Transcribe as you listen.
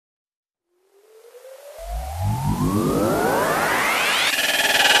Back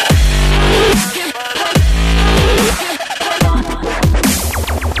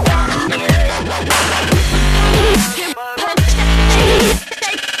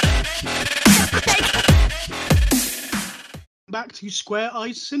to Square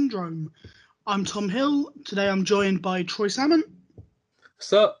Eyes Syndrome. I'm Tom Hill. Today I'm joined by Troy Salmon.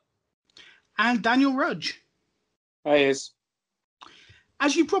 What's up? And Daniel Rudge. Hi, yes.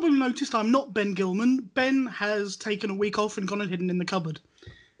 As you probably noticed, I'm not Ben Gilman. Ben has taken a week off and gone and hidden in the cupboard.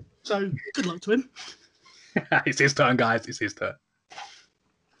 So, good luck to him. It's his turn, guys. It's his turn.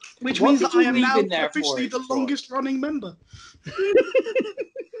 Which What means did that I you am leave now in there officially for, the Troy? longest running member.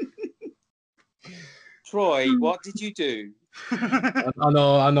 Troy, what did you do? I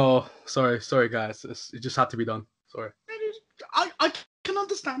know. Sorry, guys. It just had to be done. Sorry. I can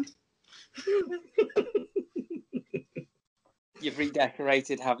understand. You've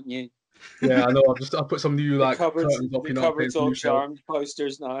redecorated, haven't you? Yeah, I know. I put some new The cupboard's, curtains up, the cupboard's all charmed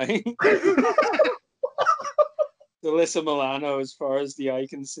posters now. Alyssa Milano, as far as the eye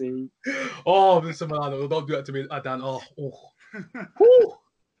can see. Oh, Mr. Milano, don't do that to me, Dan. Oh. Woo!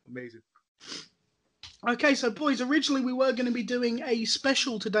 Amazing. Okay, so boys, originally we were going to be doing a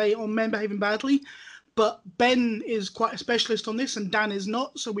special today on Men Behaving Badly, but Ben is quite a specialist on this and Dan is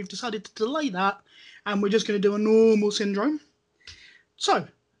not, so we've decided to delay that, and we're just going to do a normal syndrome. So,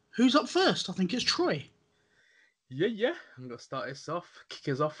 who's up first? I think it's Troy. Yeah. I'm going to start this off,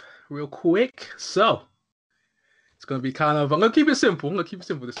 kick us off real quick. So, it's going to be I'm going to keep it simple.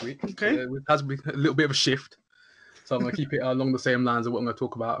 This week. Okay. It has been a little bit of a shift. So I'm going to keep it along the same lines of what I'm going to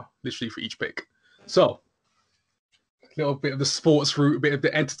talk about, literally for each pick. So, a little bit of the sports route, a bit of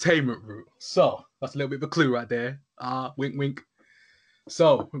the entertainment route. So, that's a little bit of a clue right there. Wink, wink.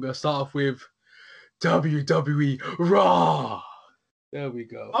 So, we're going to start off with WWE Raw. There we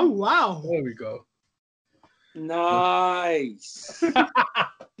go. Oh, wow. There we go. Nice.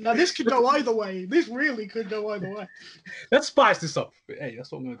 Now, this could go either way. This really could go either way. Let's spice this up. But, hey,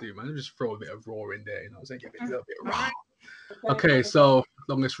 that's what I'm going to do, man. Just throw a bit of Raw in there, you know what I'm saying? Give it a little bit of Raw. Okay, so,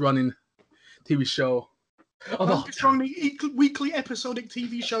 longest running TV show. Longest running weekly episodic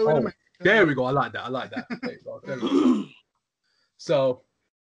TV show in America. There we go. I like that. There we go. So,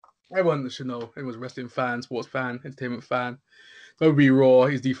 everyone should know, everyone's a wrestling fan, sports fan, entertainment fan. WWE Raw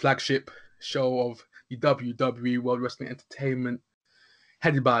is the flagship show of the WWE World Wrestling Entertainment,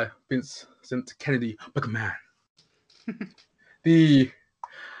 headed by Vincent Kennedy McMahon.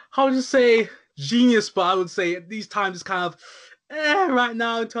 How would you say, genius, but I would say at these times it's kind of right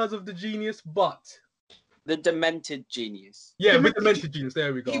now in terms of the genius, but... The demented genius. Yeah, with demented genius,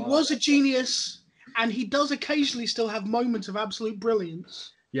 there we go. He was a genius, and he does occasionally still have moments of absolute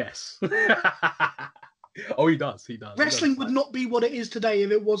brilliance. Yes. Oh, he does. Wrestling would not be what it is today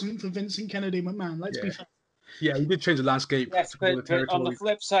if it wasn't for Vincent Kennedy McMahon. Let's be fair. Yeah, he did change the landscape. Yes, but on the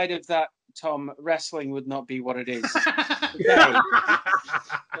flip side of that, Tom, wrestling would not be what it is today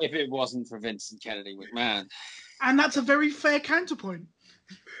if it wasn't for Vincent Kennedy McMahon. And that's a very fair counterpoint.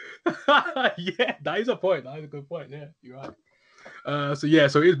 Yeah, that is a point. That is a good point. Yeah, you're right. So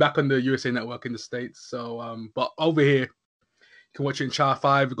it is back on the USA Network in the States. So, but over here, you can watch it in Channel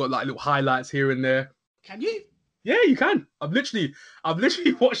 5. We've got like little highlights here and there. Can you? Yeah, you can. I've literally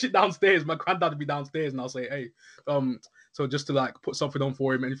watched it downstairs. My granddad would be downstairs, and I'll say, "Hey, so just to like put something on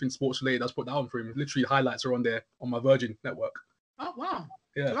for him, anything sports related, I'll put that on for him." Literally, highlights are on there on my Virgin network. Oh wow!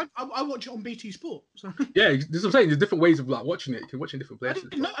 Yeah, I watch it on BT Sport. So. Yeah, this is what I'm saying. There's different ways of like watching it. You can watch it in different places.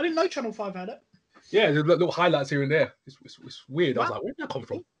 I didn't know Channel 5 had it. Yeah, there's little highlights here and there. It's weird. Wow. I was like, where did that come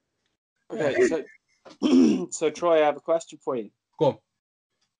from? Okay, so Troy, I have a question for you. Go on.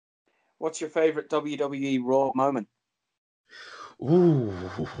 What's your favorite WWE Raw moment? Ooh.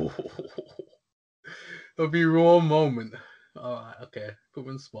 WWE Raw moment. All right, okay. Put me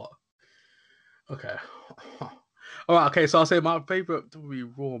on the spot. Okay. All right, okay. So I'll say my favorite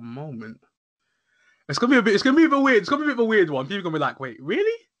WWE Raw moment. It's gonna be a bit weird. It's gonna be a bit of a weird one. People are gonna be like, "Wait,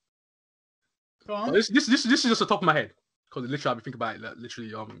 really?" Go on. This is just the top of my head because literally I've been thinking about it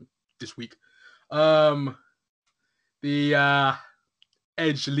literally this week. The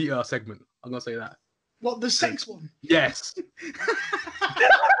Edge Lita segment. I'm gonna say that. What, the sex one? Yes.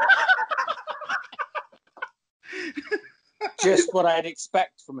 Just what I'd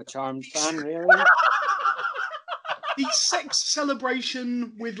expect from a Charmed fan, really. The sex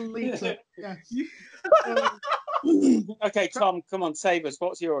celebration with Lita. Yes. Okay, Tom, come on, save us.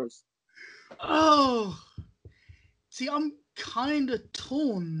 What's yours? Oh, see, I'm kind of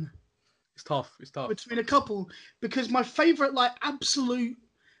torn. It's tough. Between a couple, because my favorite, like, absolute,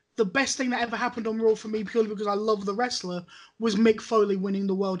 the best thing that ever happened on Raw for me, purely because I love the wrestler, was Mick Foley winning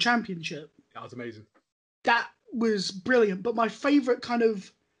the World Championship. That was amazing. That was brilliant. But my favorite kind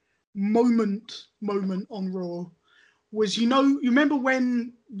of moment on Raw was, you remember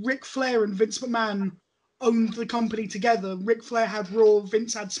when Ric Flair and Vince McMahon owned the company together? Ric Flair had Raw,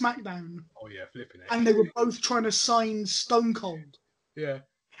 Vince had SmackDown. Oh yeah, flipping it. And they were both trying to sign Stone Cold. Yeah.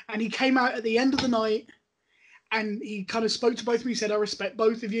 And he came out at the end of the night and he kind of spoke to both of them. He said, I respect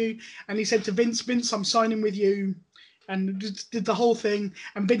both of you. And he said to Vince, I'm signing with you. And did the whole thing.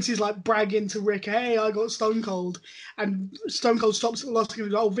 And Vince is like bragging to Rick, hey, I got Stone Cold. And Stone Cold stops at the last thing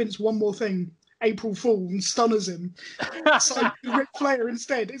and goes, oh, Vince, one more thing. April Fool, and stunners him. So Ric Flair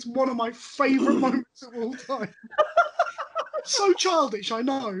instead. It's one of my favourite moments of all time. So childish, I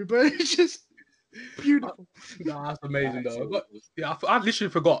know, but it's just beautiful. Nah, that's amazing though. But, yeah, I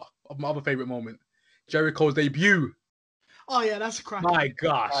literally forgot of my other favourite moment. Jericho's debut. Oh yeah, that's a crack. My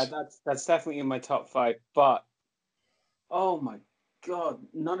gosh. That's definitely in my top 5. But oh my god,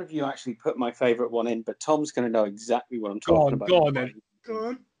 none of you actually put my favourite one in. But Tom's going to know exactly what I'm talking about. Go on then. Go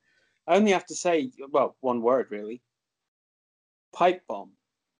on. I only have to say, well, one word really. Pipe bomb.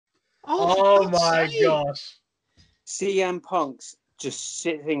 Oh my gosh. CM Punk's just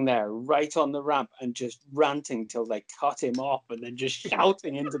sitting there right on the ramp and just ranting till they cut him off and then just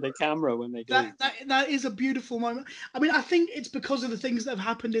shouting into the camera when they do. That is a beautiful moment. I mean, I think it's because of the things that have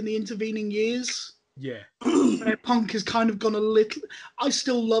happened in the intervening years. Yeah. Where Punk has kind of gone a little... I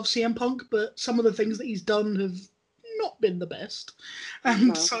still love CM Punk, but some of the things that he's done have not been the best.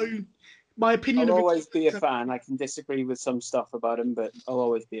 And so my opinion I'll always be a fan. I can disagree with some stuff about him, but I'll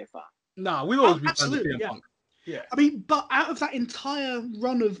always be a fan. Nah, we'll always be fans of absolutely, CM Punk. Yeah. I mean, but out of that entire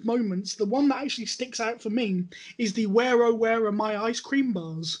run of moments, the one that actually sticks out for me is the where oh where are my ice cream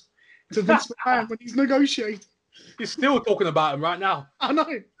bars to Vince McMahon when he's negotiating. He's still talking about him right now. I know.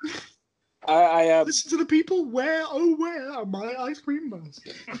 I listen to the people. Where oh where are my ice cream bars?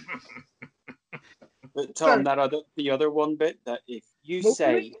 But Tom, the other one bit that if you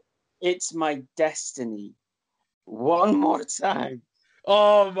say it's my destiny one more time.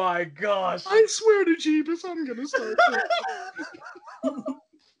 Oh my gosh. I swear to Jeebus, I'm gonna start.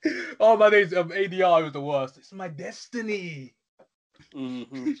 Oh my days of ADR was the worst. It's my destiny.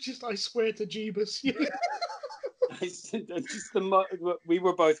 Mm-hmm. It's just, I swear to Jeebus. We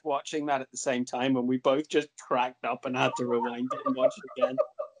were both watching that at the same time and we both just cracked up and had to rewind it and watch it again.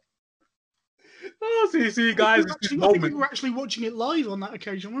 Oh, see, guys, I think we were actually watching it live on that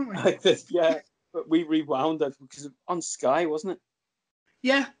occasion, weren't we? Yeah, but we rewound it because on Sky, wasn't it?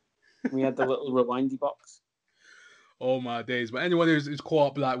 Yeah. We had the little rewindy box. Oh my days! But anyone who's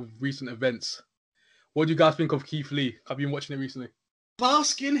caught up like with recent events, what do you guys think of Keith Lee? Have you been watching it recently?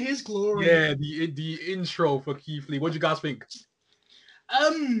 Bask in his glory. Yeah, the intro for Keith Lee. What do you guys think?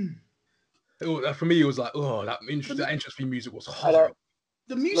 For me, it was like, that entrance theme music was horrible.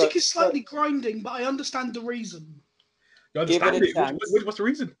 The music is slightly grinding, but I understand the reason. You understand it? What's the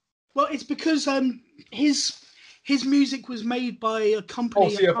reason? Well, it's because his music was made by a company.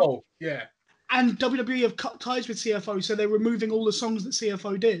 Oh, CFO, yeah. And WWE have cut ties with CFO, so they're removing all the songs that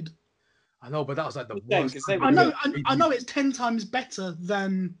CFO did. I know, but that was like the worst. I know it's 10 times better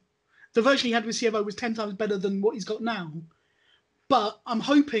than... The version he had with CFO was 10 times better than what he's got now. But I'm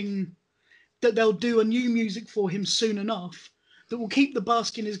hoping that they'll do a new music for him soon enough that will keep the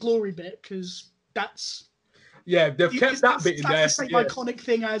bask in his glory bit, because that's... Yeah, they've kept that bit in there. That's the same iconic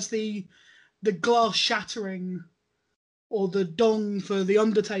thing as the glass shattering or the dong for the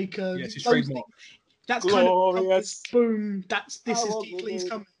Undertaker. Yes, his trademark. That's glorious. Kind of boom. This is Keith Lee's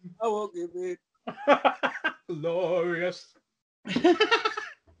coming. I won't give it. Glorious.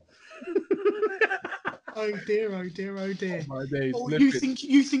 Oh dear, oh dear, oh dear. Oh my days. Oh, you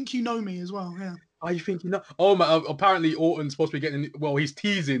think you know me as well, yeah. Oh, you think you know? Oh my! Apparently, Orton's supposed to be getting. Well, he's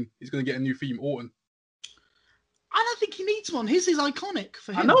teasing he's going to get a new theme. Orton. I don't think he needs one. His is iconic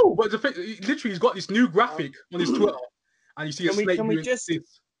for him. I know, but the thing, literally, he's got this new graphic on his Twitter, and you see a snake.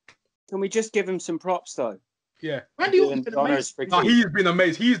 Can we just give him some props though? Yeah. Randy Orton's been amazing. He's been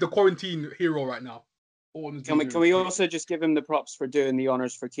amazing. He's the quarantine hero right now. Can we also just give him the props for doing the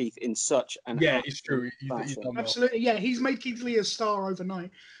honors for Keith in such an... Yeah, it's true. He's done well. Absolutely, yeah. He's made Keith Lee a star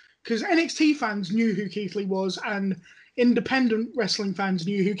overnight. Because NXT fans knew who Keith Lee was, and independent wrestling fans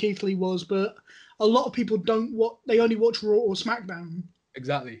knew who Keith Lee was, but a lot of people they only watch Raw or SmackDown.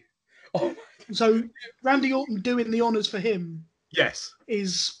 Exactly. Oh. So Randy Orton doing the honors for him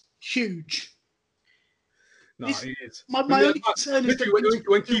is huge. No, it is. My only concern is that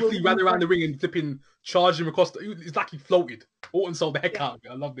when Keith Lee ran around the ring and flipping charged him across, it's like he floated. Orton sold the heck out of it.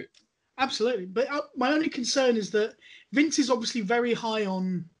 I loved it. Absolutely. But my only concern is that Vince is obviously very high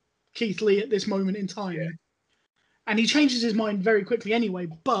on Keith Lee at this moment in time. Yeah. and he changes his mind very quickly anyway.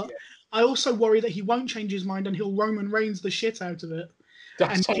 But I also worry that he won't change his mind and he'll Roman Reigns the shit out of it.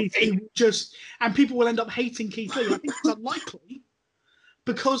 That's And Keith Lee and people will end up hating Keith Lee. I think it's unlikely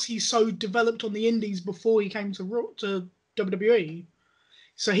because he's so developed on the Indies before he came to WWE.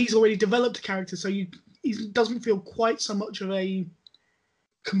 So he's already developed a character. So he doesn't feel quite so much of a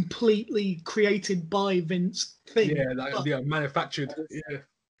completely created by Vince thing. Yeah, manufactured. Yeah.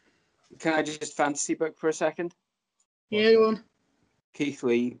 Can I just fantasy book for a second? Yeah, go on. Keith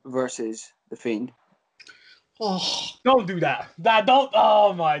Lee versus The Fiend. Oh, Don't do that. Don't.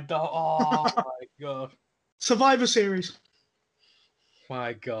 Oh my god. Oh my god. Survivor Series.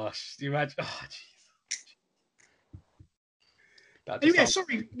 My gosh. Do you imagine? Oh, jeez. Anyway,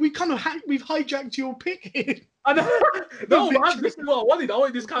 sorry, we've hijacked your pick here. I know. No, man, this is what I wanted. I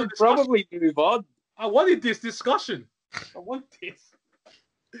wanted this kind of discussion. Probably move on. I wanted this discussion. I want this.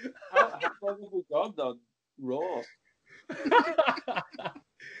 How long have we gone on Raw?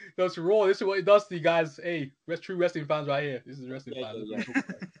 That's Raw. This is what it does to you guys. Hey, true wrestling fans right here. This is wrestling fans.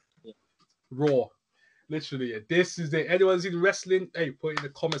 Yeah. Raw. Literally. This is it. Anyone's in wrestling, hey, put it in the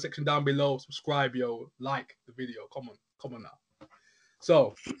comment section down below. Subscribe, yo. Like the video. Come on now.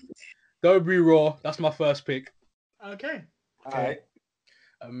 So, WWE Raw. That's my first pick. Okay. All right.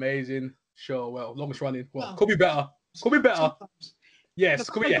 Amazing show. Well, longest running. Well, Wow. could be better. Could be better. Sometimes. Yes,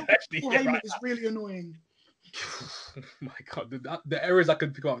 could be. Yeah, actually. Paul Yeah, Heyman right. is really annoying. Oh my god, the errors I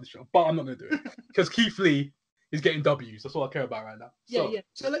could pick up with the show, but I'm not gonna do it because Keith Lee is getting W's. That's all I care about right now. Yeah.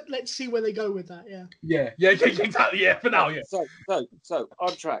 So let's see where they go with that. Yeah. Yeah, exactly. Yeah, for now, yeah. So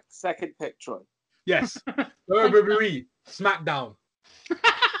on track. Second pick, Troy. Yes. WWE SmackDown.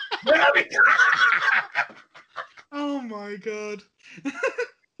 Oh my god. There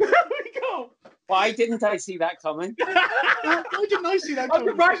we go. Why didn't I see that coming? Why didn't I see that I'm coming?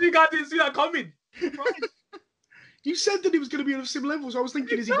 surprised you guys didn't see that coming. You said that it was going to be on a similar level, so I was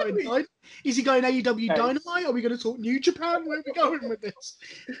thinking, is he going AEW Dynamite? Are we going to talk New Japan? Where are we going with this?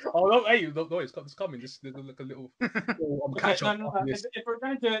 Oh no, hey, no, it's coming. There's like a little catch up. No. If we're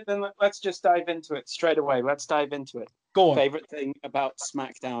going to do it, then let's just dive into it straight away. Let's dive into it. Go on. Favorite thing about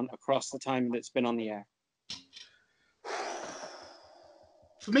SmackDown across the time that it's been on the air?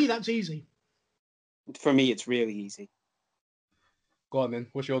 For me, that's easy. For me, it's really easy. Go on then.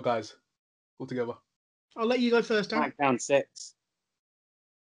 What's your guys? All together. I'll let you go first, Dan. SmackDown 6.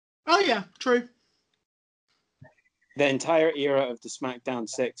 Oh yeah, true. The entire era of the SmackDown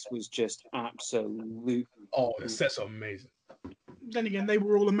 6 was just absolutely... Oh, the sets are amazing. Then again, they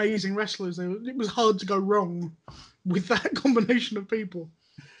were all amazing wrestlers. It was hard to go wrong with that combination of people.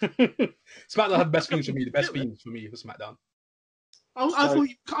 SmackDown had the best themes for me. The best themes for me for SmackDown.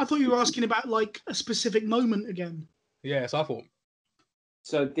 I thought you were asking about like a specific moment again. Yeah, so I thought.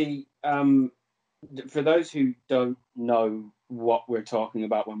 So for those who don't know what we're talking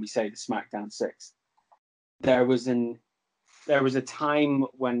about when we say the SmackDown 6, there was a time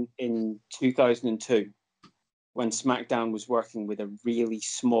when in 2002 when SmackDown was working with a really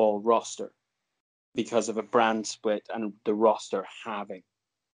small roster because of a brand split and the roster halving,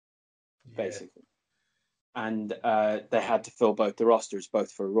 basically. And they had to fill both the rosters, both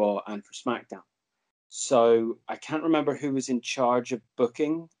for Raw and for SmackDown. So I can't remember who was in charge of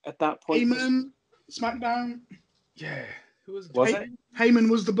booking at that point. Heyman, SmackDown. Yeah. Who was it? Heyman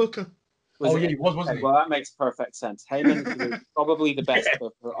was the booker. He was, wasn't he? Well, that makes perfect sense. Heyman is probably the best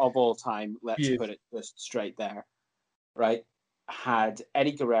booker of all time. Let's put it just straight there. Right? Had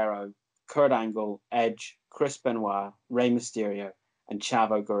Eddie Guerrero, Kurt Angle, Edge, Chris Benoit, Rey Mysterio, and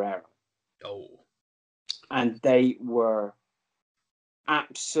Chavo Guerrero. Oh. And they were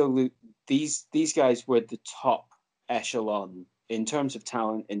absolute. These guys were the top echelon in terms of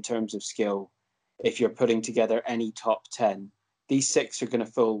talent, in terms of skill. If you're putting together any top 10, these 6 are going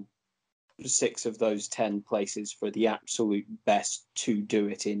to fill 6 of those 10 places for the absolute best to do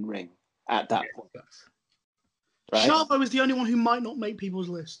it in ring at that point. Right? Chavo is the only one who might not make people's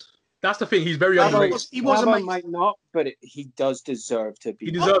list. That's the thing. He's very underrated. He was Chavo amazing. might not, but he does deserve to be.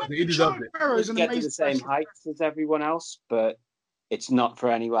 He deserves it. He deserves it. Guerrero's He an get to amazing the same wrestler. heights as everyone else, but it's not for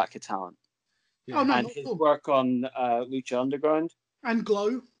any lack of talent. Yeah. Oh no, And not his at all. work on Lucha Underground, And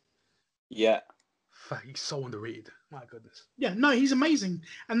Glow. yeah. He's so underrated. My goodness. Yeah, no, he's amazing.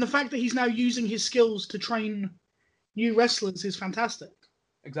 And the fact that he's now using his skills to train new wrestlers is fantastic.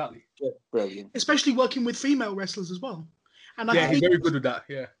 Exactly. Brilliant. Especially working with female wrestlers as well. And I Yeah, he's think very good with that.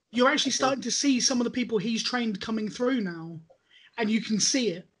 Yeah. you're actually starting to see some of the people he's trained coming through now. And you can see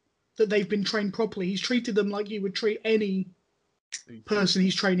it, that they've been trained properly. He's treated them like you would treat any person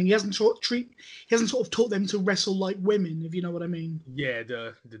he's training. He hasn't sort of taught them to wrestle like women, if you know what I mean. Yeah,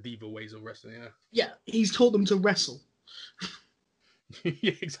 the diva ways of wrestling. Yeah. Yeah, he's taught them to wrestle.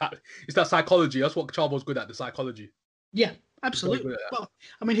 Yeah, exactly. It's that psychology. That's what Chavo's good at. The psychology. Yeah, absolutely. Well,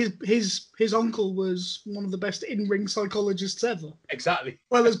 I mean, his uncle was one of the best in-ring psychologists ever. Exactly.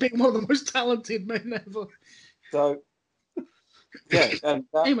 Well, as being one of the most talented men ever. So, yeah,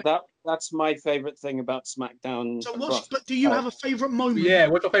 that's my favorite thing about SmackDown. So, but do you have a favorite moment? Yeah,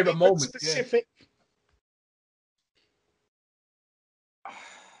 what's your favorite moment? Specific.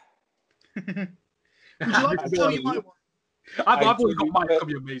 Yeah. Would you like to tell you my one? I've always got mine. It's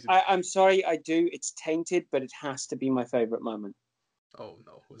gonna be amazing. I'm sorry, I do. It's tainted, but it has to be my favorite moment. Oh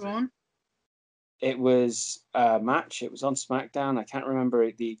no! Go on. It was a match. It was on SmackDown. I can't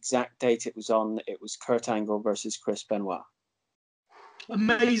remember the exact date it was on. It was Kurt Angle versus Chris Benoit.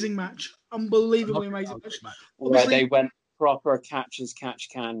 Amazing match. Unbelievably amazing match. Where they went proper catch as catch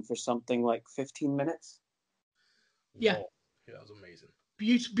can for something like 15 minutes. Yeah. Whoa. Yeah, that was amazing.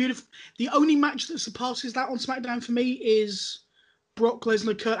 Beautiful. The only match that surpasses that on SmackDown for me is Brock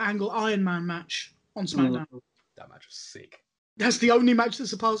Lesnar Kurt Angle Iron Man match on SmackDown. That match was sick. That's the only match that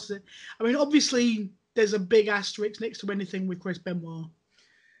surpasses it. I mean, obviously, there's a big asterisk next to anything with Chris Benoit.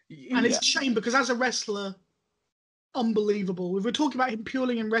 And it's a shame because as a wrestler, unbelievable. If we're talking about him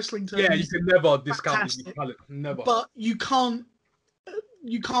purely in wrestling terms, yeah, you can never discount his talent. Never. But you can't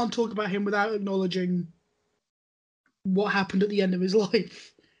talk about him without acknowledging what happened at the end of his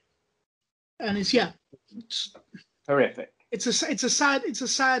life. And it's horrific. It's a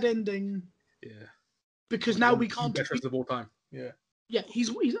sad ending. Yeah. Because now we can't. Best wrestler of all time. Yeah. Yeah, he's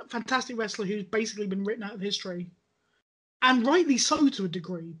a fantastic wrestler who's basically been written out of history, and rightly so to a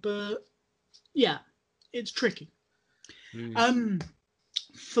degree. But yeah, it's tricky.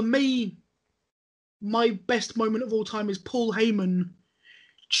 For me, my best moment of all time is Paul Heyman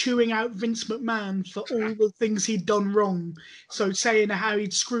chewing out Vince McMahon for all the things he'd done wrong. So saying how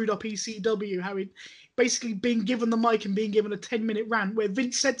he'd screwed up ECW, how he'd basically been given the mic and being given a 10-minute rant where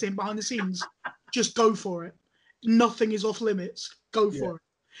Vince said to him behind the scenes, just go for it. Nothing is off limits. Go for it.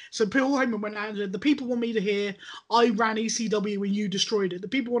 So Paul Heyman went out and said, the people want me to hear, I ran ECW when you destroyed it. The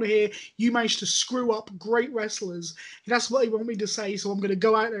people want to hear, you managed to screw up great wrestlers. That's what they want me to say, so I'm going to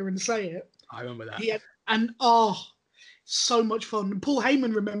go out there and say it. I remember that. So much fun. And Paul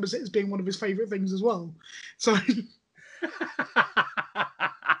Heyman remembers it as being one of his favourite things as well. So he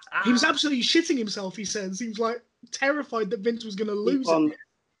was absolutely shitting himself, he says. He was like terrified that Vince was going to lose it.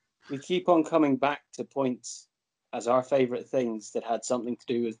 We keep on coming back to points as our favourite things that had something to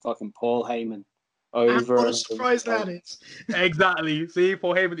do with fucking Paul Heyman. And what a surprise that is. Exactly. See,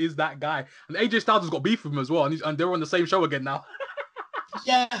 Paul Heyman is that guy. And AJ Styles has got beef with him as well. And they're on the same show again now.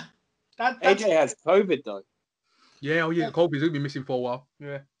 Yeah. AJ has COVID though. Yeah, Kobe's going to be missing for a while.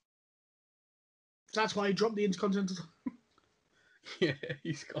 Yeah. That's why he dropped the Intercontinental. Yeah,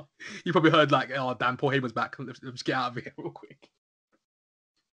 you probably heard like, oh damn, Paul Heyman's back. Let's get out of here real quick.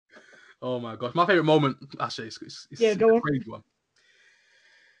 Oh my gosh, my favorite moment actually it's go on. Crazy one.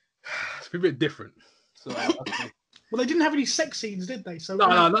 It's a bit different. So well, they didn't have any sex scenes, did they? So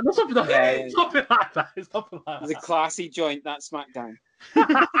no, not something like that. It's nothing like that. It's nothing like that. It's a classy joint, that SmackDown.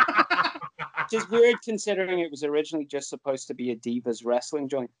 Which is weird considering it was originally just supposed to be a Divas wrestling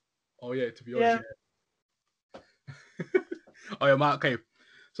joint. Oh yeah, to be honest. Yeah. Oh yeah, okay.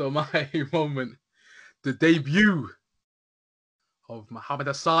 So my moment, the debut of Muhammad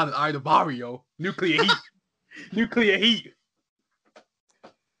Hassan and Ida Barrio, Nuclear Heat. Nuclear Heat.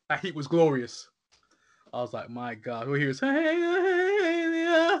 That heat was glorious. I was like, my God. Who hears?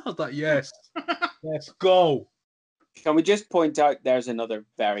 I was like, yes. Let's go. Can we just point out there's another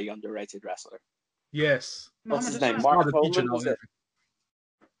very underrated wrestler? Yes. What's his name? Mark Coleman, was it?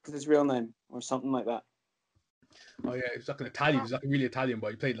 His real name or something like that. Oh yeah, he's like an Italian. He's like a really Italian,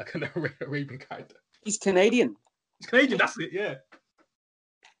 but he played like an Arabian character. He's Canadian. He's Canadian. That's it. Yeah.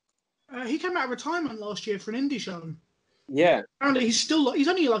 He came out of retirement last year for an indie show. Yeah. Apparently, he's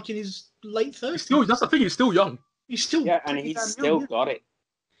only like in his late 30s. That's the thing. He's still young. He's still and he's still young, got it.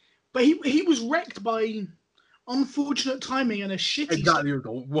 But he was wrecked by unfortunate timing and a shitty. Exactly. It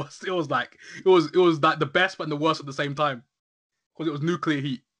was like the best but the worst at the same time because it was Nuclear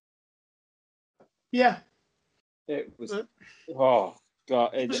Heat. Yeah. It was. Oh God!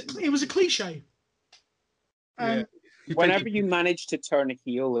 It was a cliche. Yeah. Whenever you manage to turn a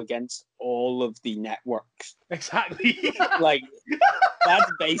heel against all of the networks, exactly, like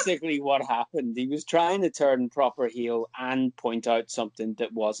that's basically what happened. He was trying to turn proper heel and point out something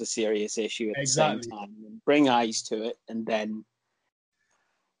that was a serious issue at the same time, and bring eyes to it, and then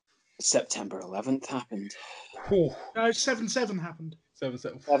September 11th happened. Whew. No, 7-7 happened.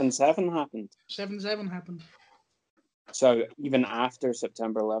 7-7. 7-7 happened. 7-7 happened. So even after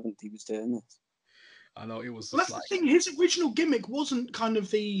September 11th, he was doing this. I know it was Well, just that's like. the thing. His original gimmick wasn't kind of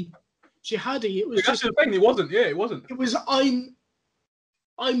the jihadi. It was That's just. the thing. It wasn't. Yeah, it wasn't. It was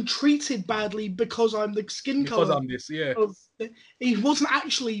I'm treated badly because I'm the skin Because color I'm this. Yeah. of. He wasn't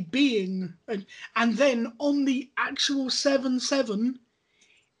actually being. And then on the actual 7-7,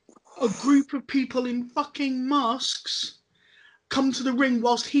 a group of people in fucking masks come to the ring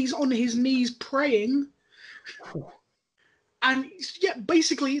whilst he's on his knees praying. Whew. And yeah,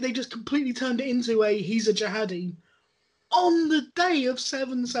 basically they just completely turned it into he's a jihadi on the day of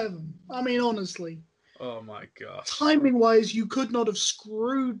 7-7. I mean, honestly, Oh my gosh. timing wise, you could not have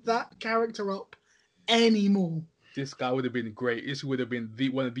screwed that character up anymore. This guy would have been great. This would have been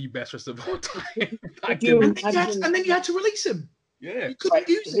one of the best wrestlers of all time. Could you And then you had to release him. Yeah. You couldn't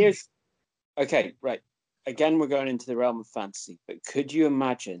use him. Okay, right. Again, we're going into the realm of fantasy, but could you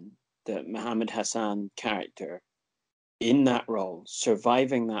imagine the Muhammad Hassan character in that role,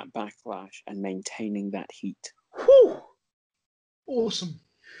 surviving that backlash and maintaining that heat? Whew. Awesome.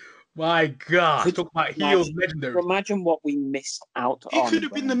 My God. Could Talk about you heels imagine- legendary. Imagine what we missed out He on. could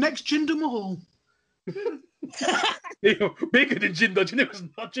have been the next Jinder Mahal. Bigger than Jinder. Jinder was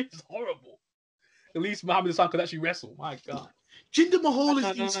not just horrible. At least Muhammad Hassan could actually wrestle. My God. Jinder Mahal is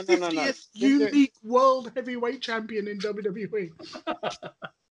No, the no, no, no, no. 50th Jinder- unique world heavyweight champion in WWE.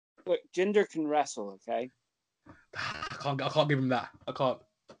 Look, Jinder can wrestle, okay? I can't give him that. I can't.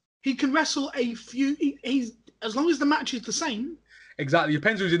 He can wrestle a few. He's as long as the match is the same. Exactly.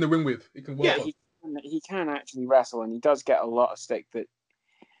 Depends who's in the ring with. It can work. Yeah, He can actually wrestle, and he does get a lot of stick, but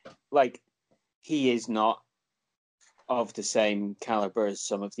like he is not of the same caliber as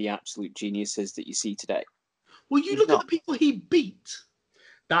some of the absolute geniuses that you see today. Well, you He's look at not. the people he beat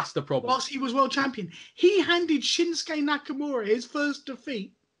That's the problem. whilst he was world champion. He handed Shinsuke Nakamura his first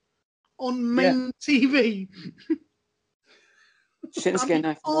defeat on main TV. Shinsuke I mean,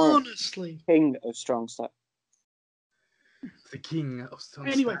 Nakamura, honestly. king of strong stuff. The king of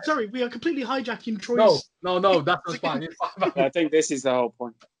Sunset. Anyway, sorry, we are completely hijacking Troy's. No, that's fine. It's fine. I think this is the whole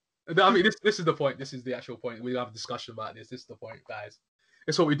point. I mean, this is the point. This is the actual point. We have a discussion about this. This is the point, guys.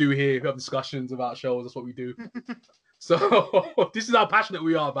 It's what we do here. We have discussions about shows. That's what we do. So this is how passionate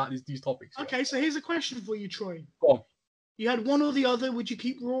we are about these topics. Yeah. Okay, so here's a question for you, Troy. Go on. You had one or the other. Would you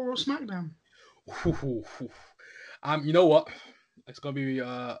keep Raw or SmackDown? You know what? It's gonna be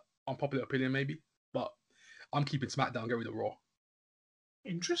unpopular opinion maybe, but I'm keeping SmackDown. Get rid of Raw.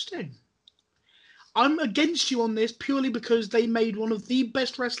 Interesting. I'm against you on this purely because they made one of the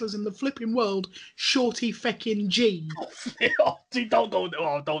best wrestlers in the flipping world, Shorty Feckin' G. Dude, don't go there.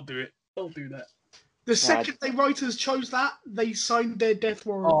 Oh, don't do it. Don't do that. The second the writers chose that, they signed their death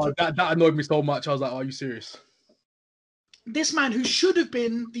warrant. Oh, that annoyed me so much. I was like, are you serious? This man, who should have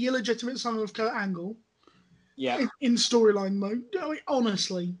been the illegitimate son of Kurt Angle, Yeah, in storyline mode, I mean,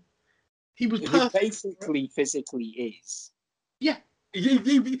 honestly, he was he perfect. basically physically is. Yeah,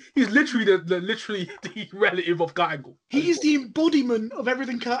 He's literally the relative of Kurt Angle. he is the embodiment of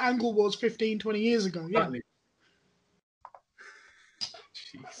everything Kurt Angle was 15, 20 years ago. Yeah. Exactly.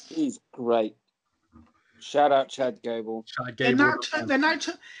 Jeez. He's great. Shout out Chad Gable. Chad They're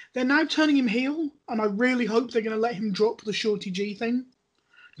Gable. now turning him heel, and I really hope they're going to let him drop the Shorty G thing.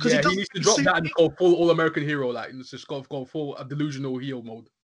 Yeah, he needs to drop that and go full all-American hero, like, and just go full delusional heel mode.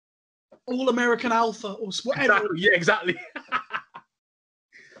 All American Alpha or whatever. Exactly. Yeah, exactly.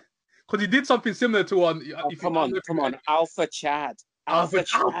 Because he did something similar to on. Come on, Alpha Chad. Alpha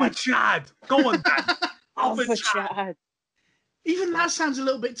Chad. Go on, Dan. Alpha Chad. Even that sounds a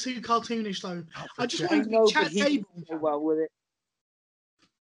little bit too cartoonish, though. I just Chad. want to be Chad but he Gable. did so well with it.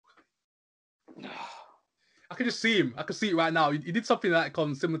 I can just see him. I can see it right now. He did something like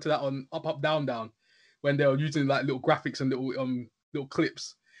similar to that on Up Up Down Down, when they were using like little graphics and little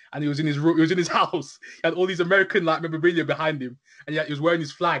clips. And he was in his room. He was in his house. He had all these American like memorabilia behind him, and he was wearing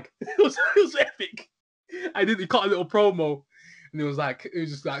his flag. It was epic. He cut a little promo, and he was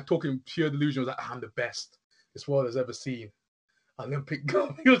just like talking pure delusion. He was like, "I'm the best this world has ever seen." Olympic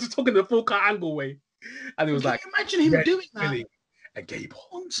gold. He was just talking the full Kurt Angle way, and he was Can like, you imagine him Red, doing that Billy, and Gable.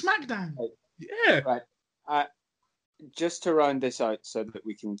 on SmackDown? Yeah. Right. Just to round this out so that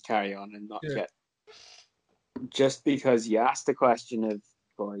we can carry on and not get... Just because you asked the question of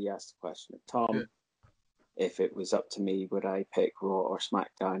Tom, if it was up to me, would I pick Raw or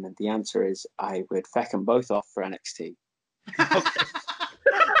SmackDown? And the answer is I would feck them both off for NXT.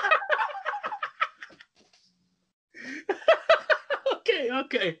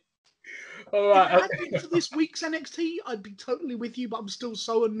 Okay. All If right. it had been for this week's NXT, I'd be totally with you, but I'm still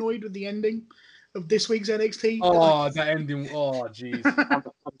so annoyed with the ending of this week's NXT. Oh, that ending. Oh, jeez.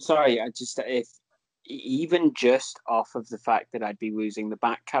 I'm sorry. I just if even just off of the fact that I'd be losing the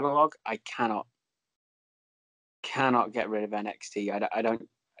back catalog, I cannot get rid of NXT. I don't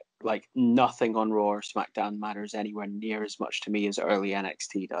like nothing on Raw or SmackDown matters anywhere near as much to me as early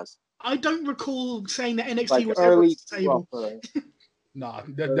NXT does. I don't recall saying that NXT Like was ever early at the table. Nah,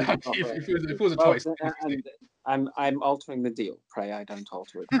 proper. if it was a choice, And I'm altering the deal. Pray I don't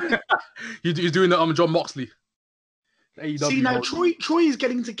alter it. you're doing the John Moxley. AEW. See, now mode. Troy is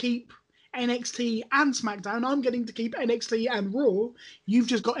getting to keep NXT and SmackDown. I'm getting to keep NXT and Raw. You've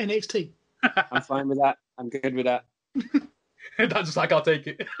just got NXT. I'm fine with that. I'm good with that. That's just like I'll take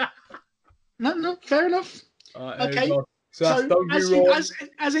it. No, fair enough. Okay. So that's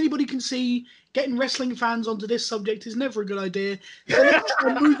as anybody can see, getting wrestling fans onto this subject is never a good idea. So let's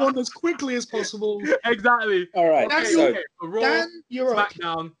try and move on as quickly as possible. Exactly. All right. Dan, So, Raw, Dan, you're up.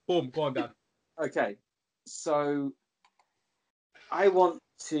 SmackDown. Boom. Go on, Dan. okay. So I want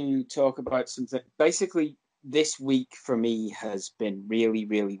to talk about something. Basically, this week for me has been really,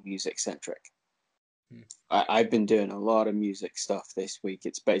 really music centric. I've been doing a lot of music stuff this week.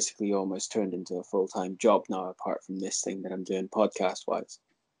 It's basically almost turned into a full-time job now, apart from this thing that I'm doing podcast-wise.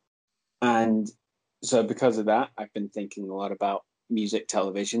 And so because of that, I've been thinking a lot about music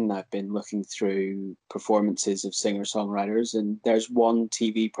television. I've been looking through performances of singer-songwriters, and there's one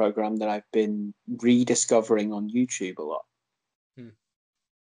TV program that I've been rediscovering on YouTube a lot.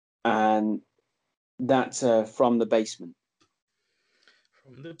 And that's From the Basement.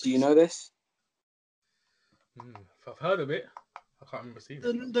 Do you know this? I've heard of it. I can't remember seeing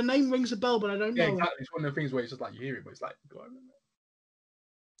it. The name rings a bell, but I don't know. Yeah, exactly. It's one of the things where it's just like you hear it, but it's like.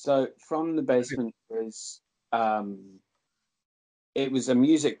 So From the Basement was it was a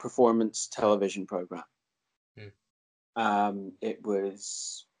music performance television program. It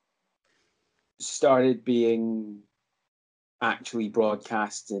was started being actually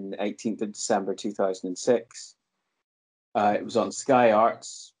broadcast in 18th of December 2006. It was on Sky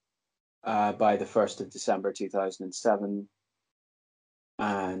Arts by the 1st of December 2007.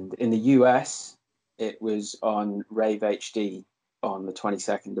 And in the US, it was on Rave HD on the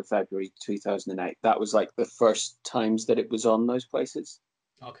 22nd of February 2008. That was like the first times that it was on those places.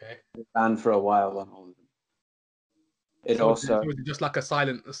 Okay. It ran for a while on all of them. It so also was it just like a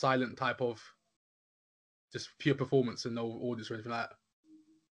silent type of just pure performance and no audience or anything like that?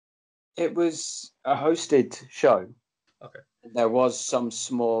 it was a hosted show. Okay. There was some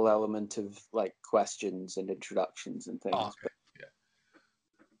small element of like questions and introductions and things. Oh, okay.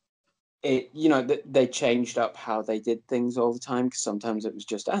 It they changed up how they did things all the time, because sometimes it was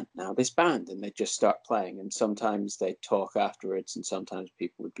just now this band, and they'd just start playing, and sometimes they'd talk afterwards, and sometimes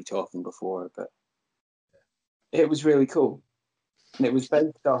people would be talking before, but it was really cool. And it was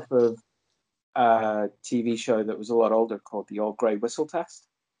based off of a TV show that was a lot older called The Old Grey Whistle Test.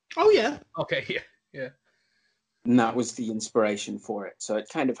 Oh yeah. Okay, yeah. And that was the inspiration for it. So it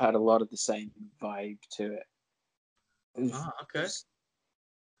kind of had a lot of the same vibe to it. Okay.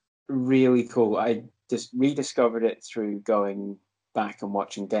 Really cool. I just rediscovered it through going back and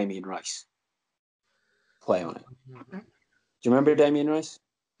watching Damien Rice play on it. Okay. Do you remember Damien Rice?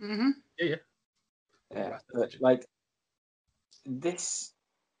 Mm-hmm. Yeah. Yeah. But like this,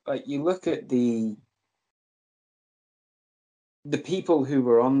 like you look at the people who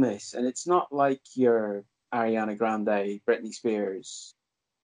were on this, and it's not like your Ariana Grande, Britney Spears,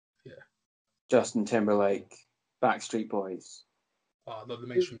 Justin Timberlake, Backstreet Boys. The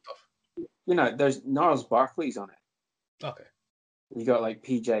mainstream stuff. There's Gnarls Barkley's on it. Okay. You got like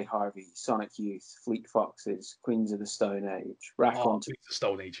PJ Harvey, Sonic Youth, Fleet Foxes, Queens of the Stone Age, Queens of the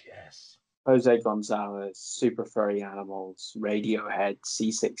Stone Age, yes. Jose Gonzalez, Super Furry Animals, Radiohead,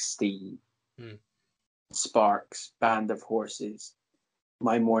 C16, Sparks, Band of Horses,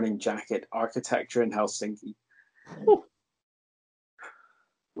 My Morning Jacket, Architecture in Helsinki.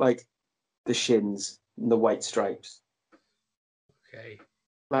 Like the Shins, the White Stripes. Okay.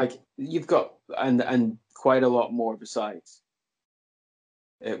 Like you've got and quite a lot more besides.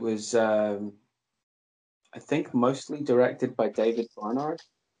 It was I think mostly directed by David Barnard.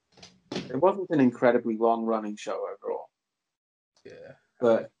 It wasn't an incredibly long running show overall. Yeah.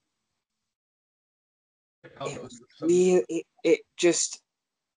 But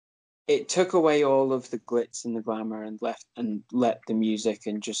it took away all of the glitz and the glamour and let the music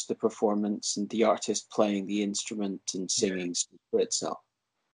and just the performance and the artist playing the instrument and singing speak for itself.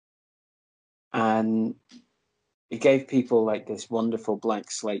 And it gave people like this wonderful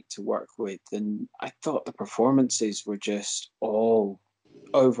blank slate to work with. And I thought the performances were just all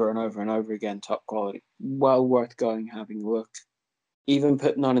over and over and over again, top quality. Well worth going having a look. Even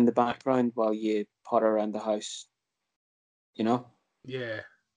putting on in the background while you potter around the house. You know? Yeah.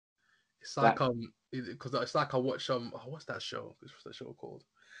 It's That- like because it's like I watch what's that show? What's that show called?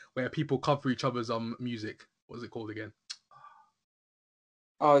 Where people cover each other's music. What's it called again?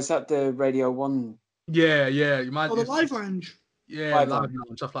 Oh, is that the Radio 1? Yeah, you might. Oh, the Live Lounge. Yeah, Live live Lounge. now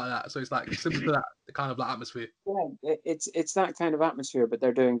and stuff like that. So it's like similar to that, the kind of like atmosphere. Yeah, it's that kind of atmosphere, but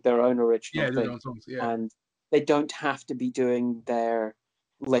they're doing their own original Yeah, doing their thing. own songs. Yeah, And they don't have to be doing their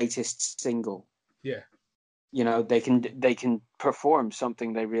latest single. yeah. You know, they can perform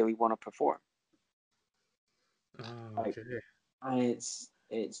something they really want to perform. Oh, okay. And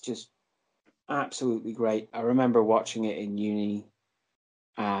it's just absolutely great. I remember watching it in uni,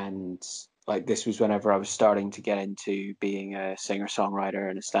 and like this was whenever I was starting to get into being a singer-songwriter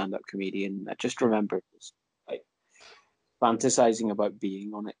and a stand-up comedian. I just remember just, like fantasizing about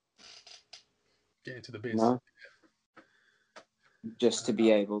being on it. Get into the biz. You know? Just to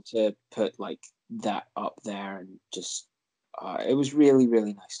be able to put like that up there and just it was really,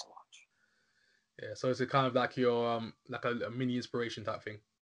 really nice to watch. Yeah, so it's a kind of like your like a mini inspiration type thing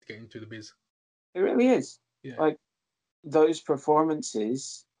to get into the biz. It really is. Yeah. Like those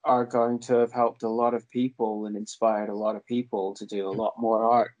performances are going to have helped a lot of people and inspired a lot of people to do a lot more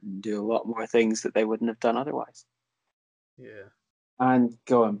art and do a lot more things that they wouldn't have done otherwise. Yeah. And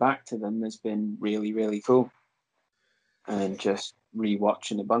going back to them has been really, really cool. And just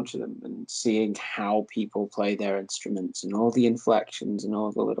rewatching a bunch of them and seeing how people play their instruments and all the inflections and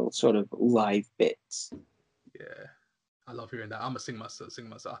all the little sort of live bits. Yeah. I love hearing that. I'm a singer myself.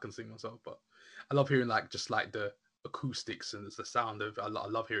 I can sing myself, but I love hearing like just like the acoustics and the sound of. I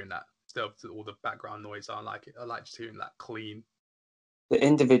love hearing that instead of all the background noise. I like it. I like just hearing that clean. The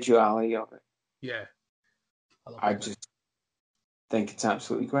individuality of it. Yeah. I just think it's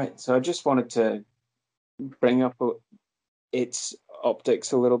absolutely great. So I just wanted to bring up its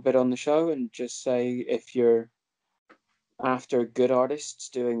optics a little bit on the show and just say if you're after good artists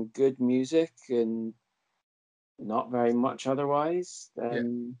doing good music and not very much otherwise,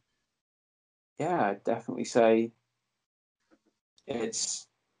 then yeah, I'd definitely say it's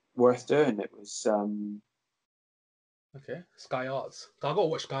worth doing. It was okay. Sky Arts. I gotta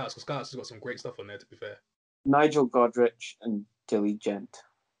watch Sky Arts because Sky Arts has got some great stuff on there. To be fair, Nigel Godrich and Dilly Gent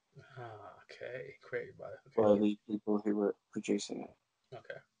okay. Created by were the people who were producing it.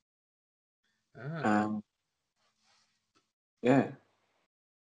 Okay. Yeah.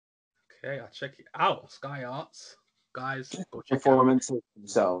 Okay, I'll check it out. Sky Arts. Guys, go check it out. Performances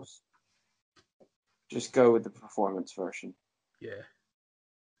themselves. Just go with the performance version. Yeah.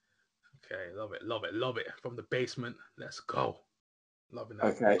 Okay, love it. From the basement, let's go. Loving that.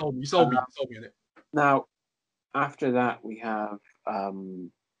 Okay. You sold me in it. Now, after that, we have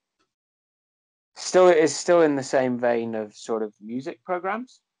still in the same vein of sort of music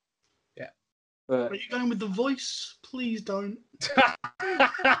programs. Yeah. But Are you going with The Voice? Please don't.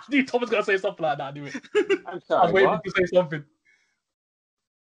 I knew Tom was gonna say something like that. I knew it. I'm I sorry. was waiting What? to say something.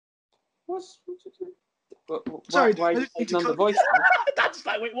 Sorry, Sorry, why I are you didn't mean hating to on the cut- voice? Tom? That's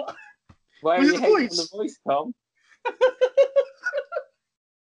like, wait, what? Why are Was you it The hating on Voice? the voice, Tom?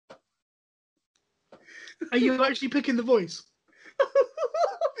 Are you actually picking The Voice?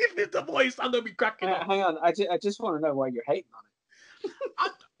 If it's the voice, I'm gonna be cracking up. Hang on, I just want to know why you're hating on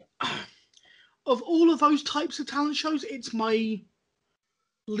it. Of all of those types of talent shows, it's my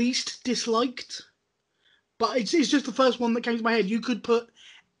least disliked. But it's just the first one that came to my head. You could put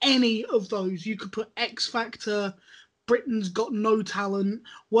any of those. You could put X Factor, Britain's Got No Talent,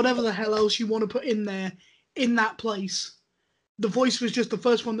 whatever the hell else you want to put in there, in that place. The Voice was just the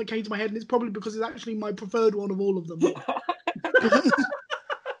first one that came to my head, and it's probably because it's actually my preferred one of all of them.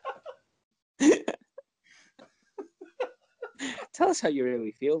 Tell us how you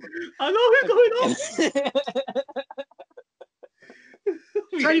really feel. I know what's going on.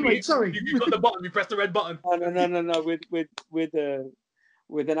 So anyway, sorry. You got the button. You press the red button. No.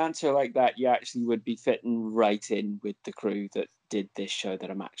 With an answer like that, you actually would be fitting right in with the crew that did this show that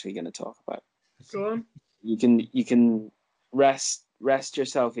I'm actually going to talk about. Go on. You can rest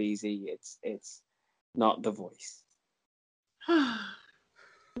yourself easy. It's not The Voice. I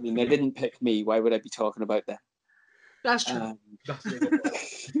mean, they didn't pick me. Why would I be talking about them? That's true.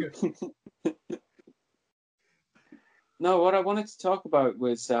 No, what I wanted to talk about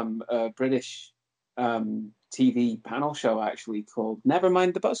was a British TV panel show actually called Never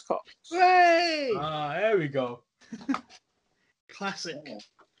Mind the Buzzcocks. Hey! There we go. Classic.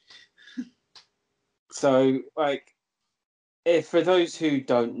 So, like, if for those who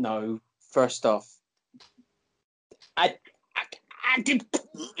don't know, first off, I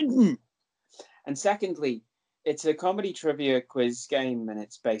And secondly, it's a comedy trivia quiz game, and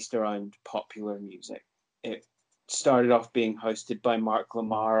it's based around popular music. It started off being hosted by Mark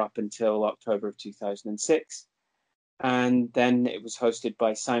Lamar up until October of 2006. And then it was hosted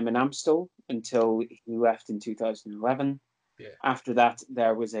by Simon Amstell until he left in 2011. Yeah. After that,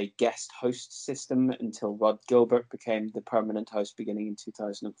 there was a guest host system until Rod Gilbert became the permanent host beginning in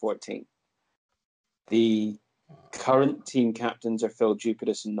 2014. The current team captains are Phil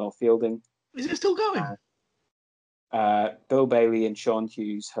Jupitus and Noel Fielding. Is it still going? Bill Bailey and Sean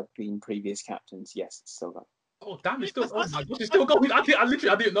Hughes have been previous captains. Yes, it's still going. Oh, damn, it's still. Oh my gosh, it's still going. I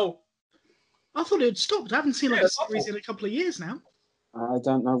didn't know. I thought it had stopped. I haven't seen a series in a couple of years now. I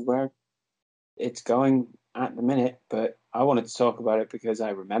don't know where it's going at the minute, but I wanted to talk about it because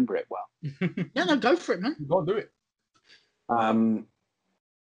I remember it well. Yeah, no, go for it, man. Go do it.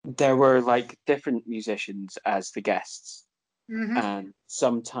 There were like different musicians as the guests, Mm-hmm. and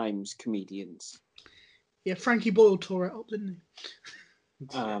sometimes comedians Yeah, Frankie Boyle tore it up, didn't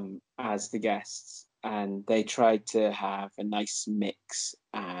he? as the guests, and they tried to have a nice mix,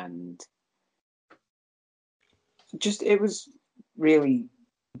 and just it was really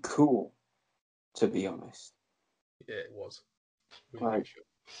cool, to be honest. Yeah, it was. Really Right. sure.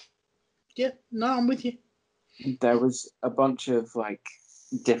 Yeah, no, I'm with you. There was a bunch of like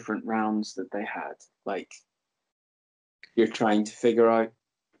different rounds that they had. Like you're trying to figure out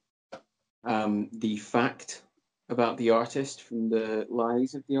the fact about the artist from the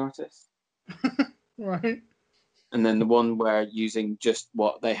lives of the artist. Right. And then the one where using just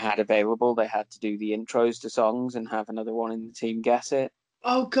what they had available, they had to do the intros to songs and have another one in the team guess it.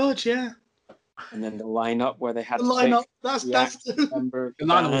 Oh God, yeah. And then the lineup where they had The to lineup. pick That's the member of The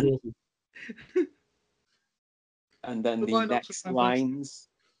the lineup was band, awesome. and then The the lineups next were fantastic. lines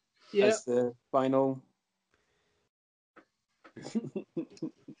Yeah. as the final.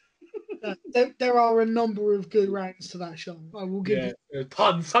 There are a number of good rounds to that show. I will give Yeah,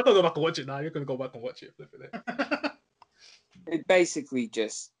 tons. I don't go back and watch it now. You're gonna go back and watch it. you. It basically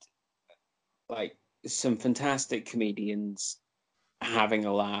just like some fantastic comedians having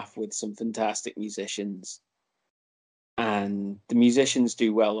a laugh with some fantastic musicians. And the musicians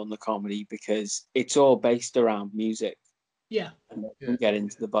do well on the comedy because it's all based around music. Yeah. And they Yeah. can get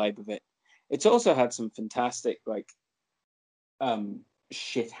into the vibe of it. It's also had some fantastic like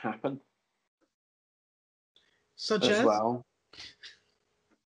shit happen Such as as well.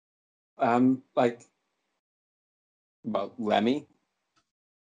 Lemmy,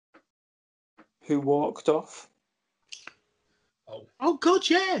 who walked off. Oh God,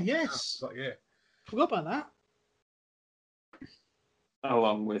 yeah, yes. But yeah. Forgot about that.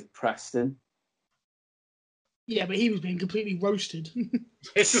 Along with Preston. Yeah, but he was being completely roasted. He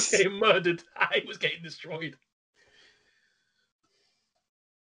was getting murdered. He was getting destroyed.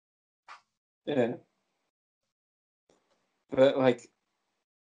 Yeah. But like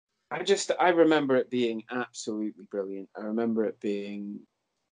I remember it being absolutely brilliant. I remember it being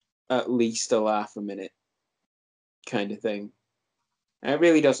at least a laugh a minute kind of thing. And it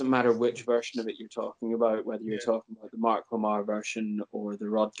really doesn't matter which version of it you're talking about, whether you're talking about the Mark Lamar version or the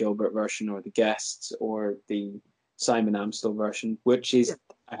Rod Gilbert version or the guests or the Simon Amstell version, which is,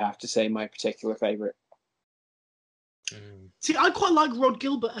 I have to say, my particular favourite. See, I quite like Rod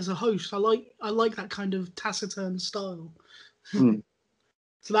Gilbert as a host. I like that kind of taciturn style. Mm.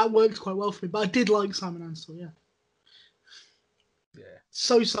 So that worked quite well for me. But I did like Simon Amstell, yeah. Yeah.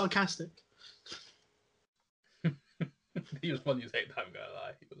 So sarcastic. He was funny as heck, I'm gonna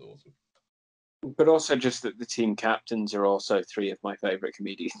lie. He was awesome. But also just that the team captains are also three of my favourite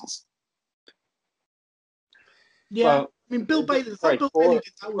comedians. Yeah, Well, I mean, Bill Bailey. sorry, Bill four, Bailey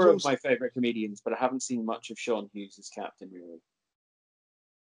did that was four of awesome. my favourite comedians, but I haven't seen much of Sean Hughes as captain, really.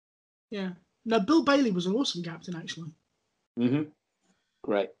 Yeah. No, Bill Bailey was an awesome captain, actually. Mm-hmm.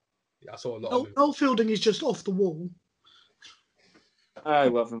 Great. Yeah, I saw a lot of him. Noel Fielding is just off the wall. I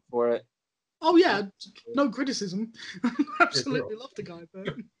love him for it. Oh yeah, no criticism. Absolutely love the guy, but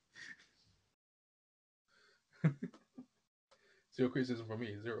Zero criticism from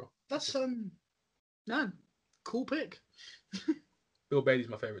me, zero. that's no, cool pick. Bill Bailey's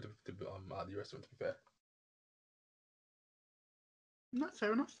my favourite out of the rest of them, to be fair. No,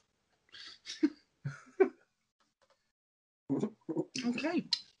 fair enough. Okay.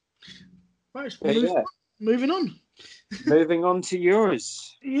 Right, moving on. Moving on to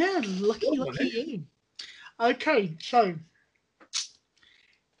yours. Yeah, lucky you. Okay, so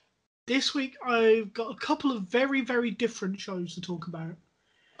this week I've got a couple of very, very different shows to talk about.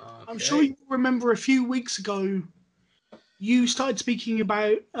 Okay. I'm sure you remember a few weeks ago you started speaking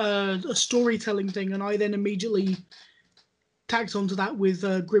about a storytelling thing, and I then immediately tacked onto that with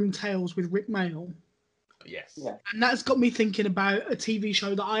Grim Tales with Rick Mayall. Yes. Yeah. And that's got me thinking about a TV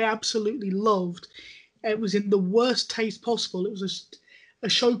show that I absolutely loved. It was in the worst taste possible. It was a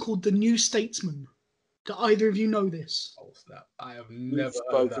show called The New Statesman. Do either of you know this? Oh, snap. I have You've never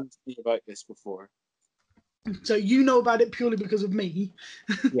heard that. spoken to me about this before. So you know about it purely because of me.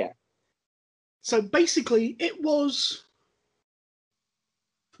 Yeah. So basically, it was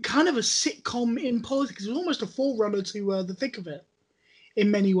kind of a sitcom in politics. It was almost a forerunner to The Thick of It in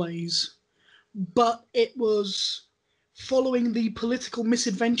many ways. But it was following the political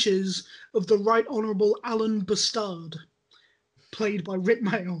misadventures of the Right Honourable Alan Bustard, played by Rick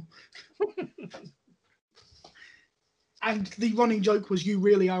Mayall. And the running joke was, "You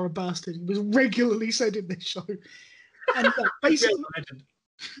really are a bastard." It was regularly said in this show. And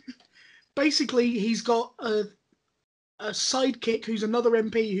basically, he's got a sidekick who's another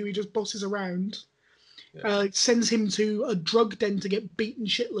MP who he just bosses around. Yeah. Sends him to a drug den to get beaten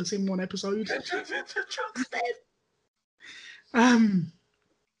shitless in one episode.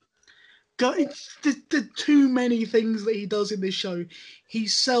 The too many things that he does in this show. He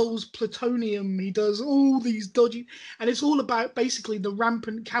sells plutonium. He does all these dodgy, and it's all about basically the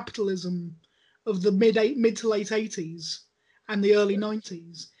rampant capitalism of the mid to late 80s and the early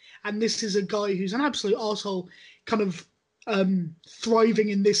 90s. And this is a guy who's an absolute arsehole, kind of thriving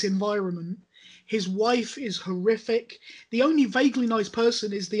in this environment. His wife is horrific. The only vaguely nice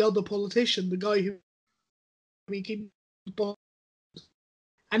person is the other politician, the guy who he keeps.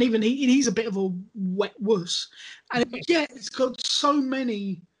 And even he's a bit of a wet wuss. And yeah, it's got so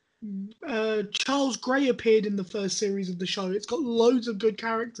many. Charles Gray appeared in the first series of the show. It's got loads of good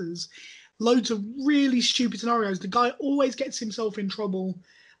characters, loads of really stupid scenarios. The guy always gets himself in trouble,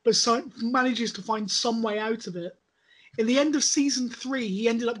 but manages to find some way out of it. In the end of season 3, he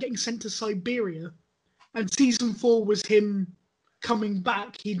ended up getting sent to Siberia, and season 4 was him coming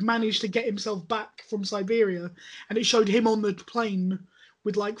back. He'd managed to get himself back from Siberia, and it showed him on the plane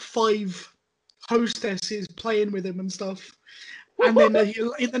with like 5 hostesses playing with him and stuff. And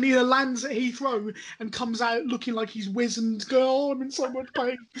then he lands at Heathrow and comes out looking like he's wizened. Girl, I'm in so much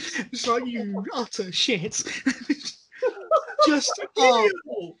pain. It's like, you utter shit. Just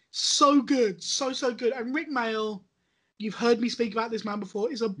so good, so good. And Rick Mayall, you've heard me speak about this man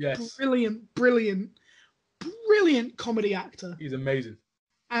before, is a brilliant comedy actor. He's amazing.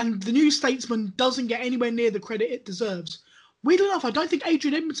 And The New Statesman doesn't get anywhere near the credit it deserves. Weirdly enough, I don't think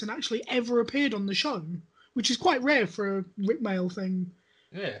Adrian Edmondson actually ever appeared on the show, which is quite rare for a Rick Mayall thing.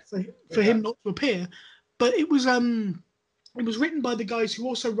 Yeah. For him not to appear. But it was written by the guys who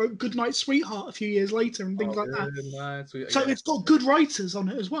also wrote Goodnight Sweetheart a few years later and things like that. So it's got good writers on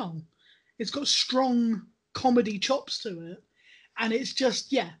it as well. It's got strong comedy chops to it. And it's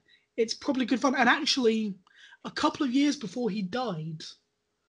just, it's probably good fun. And actually, a couple of years before he died,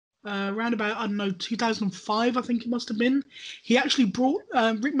 around about, 2005, I think it must have been, he actually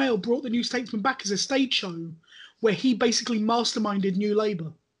Rick Mayall brought The New Statesman back as a stage show where he basically masterminded New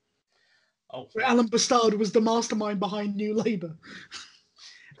Labour. Oh, where Alan Bustard was the mastermind behind New Labour.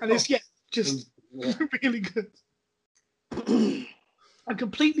 And it's, really good. A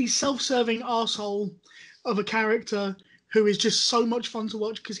completely self-serving arsehole of a character who is just so much fun to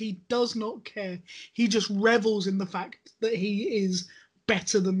watch because he does not care. He just revels in the fact that he is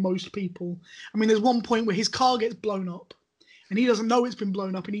better than most people. I mean, there's one point where his car gets blown up and he doesn't know it's been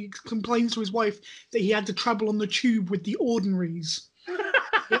blown up, and he complains to his wife that he had to travel on the tube with the ordinaries.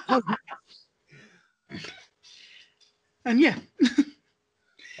 And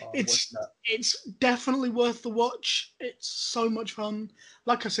it's definitely worth the watch. It's so much fun.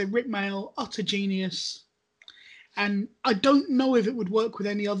 Like I said, Rick Mayall, utter genius. And I don't know if it would work with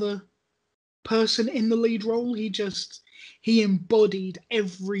any other person in the lead role. He embodied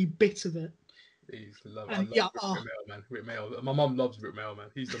every bit of it. I love Rick Mayall, man. Rick Mayall. My mum loves Rick Mayall, man.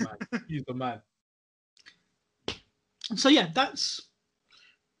 He's the man. He's the man. So that's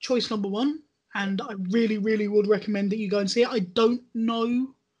choice number 1. And I really, really would recommend that you go and see it. I don't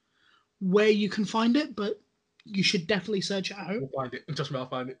know where you can find it, but you should definitely search it out. We'll find it. Just about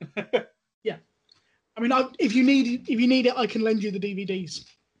find it. Yeah. I mean, if you need it, I can lend you the DVDs.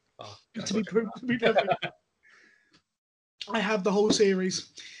 Oh, to be perfect. I have the whole series.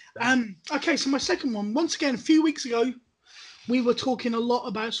 Okay, so my second one. Once again, a few weeks ago, we were talking a lot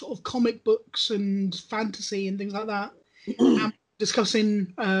about sort of comic books and fantasy and things like that. And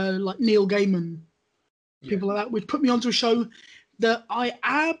discussing like Neil Gaiman, people like that, which put me onto a show that I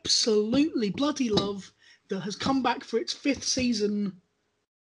absolutely bloody love that has come back for its 5th season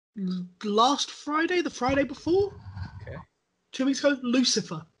last Friday, the Friday before? Okay. 2 weeks ago,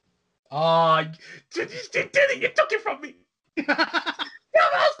 Lucifer. You took it from me. Yeah, man,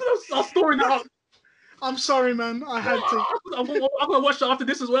 I was gonna start storing that up. I'm sorry, man. I had to. I'm gonna watch that after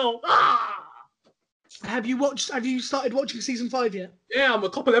this as well. Have you started watching season 5 yet? Yeah, I'm a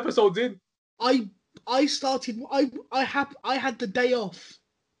couple episodes in. I started. I had the day off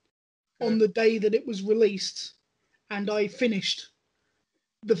on the day that it was released, and I finished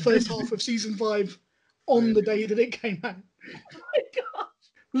the first half of season 5 on the day that it came out. Oh my God.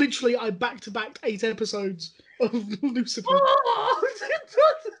 Literally, I back-to-back 8 episodes of Lucifer. Oh,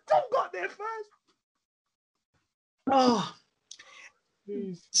 Tom got there first. Oh,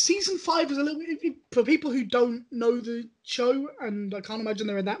 season 5 is a little bit for people who don't know the show, and I can't imagine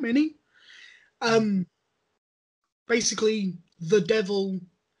there are that many. Basically, the devil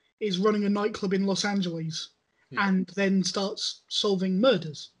is running a nightclub in Los Angeles and then starts solving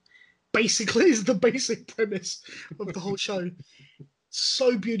murders. Basically, is the basic premise of the whole show.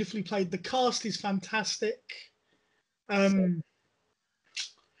 So beautifully played. The cast is fantastic. I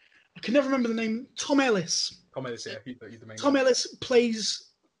can never remember the name. Tom Ellis. Tom Ellis, yeah, he's the main Tom guy. Ellis plays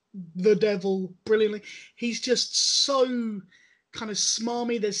the devil brilliantly. He's just so kind of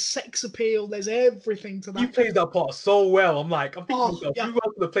smarmy. There's sex appeal. There's everything to that. He plays that part so well. I'm thinking, Oh, to myself, yeah. who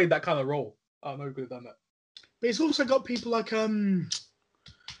else could have played that kind of role? I don't know who could have done that. But it's also got people like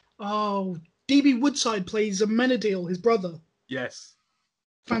D.B. Woodside plays Amenadiel, his brother. Yes.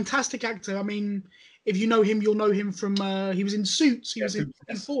 Fantastic actor. I mean, if you know him, you'll know him from he was in Suits. He was in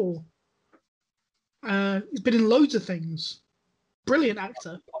Suits, 4. He's been in loads of things. Brilliant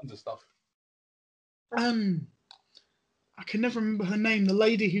actor. Tons of stuff. I can never remember her name. The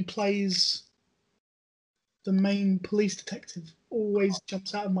lady who plays the main police detective always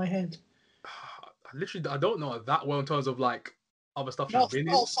jumps out of my head. I don't know her that well in terms of like other stuff she's been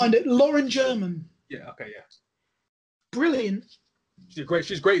in. I'll find it. Lauren German. Yeah. Okay. Yeah. Brilliant. She's great.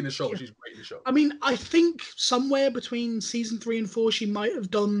 She's great in the show. Yeah. She's great in the show. I mean, I think somewhere between season 3 and 4, she might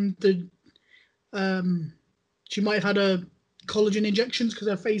have done the. She might have had a collagen injections because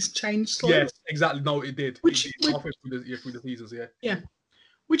her face changed slightly. Yes, exactly. No, it did. Halfway through the seasons, yeah. Yeah.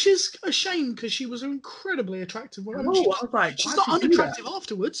 Which is a shame because she was an incredibly attractive woman. I was like, she's not unattractive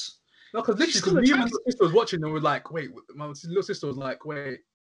afterwards. No, because literally, me and my little sister was watching and we're like, wait, my little sister was like, wait,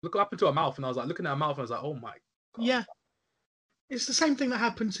 look what happened to her mouth. And I was like, looking at her mouth and I was like, oh my God. Yeah. It's the same thing that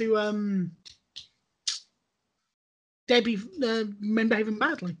happened to Debbie, Men Behaving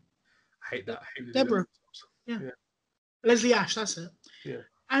Badly. I hate that. Deborah. Yeah. Leslie Ash, that's it. Yeah.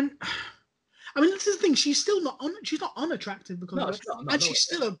 And I mean, this is the thing. She's still not unattractive because of it. And she's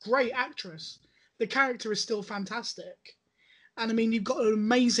still a great actress. The character is still fantastic. And I mean, you've got an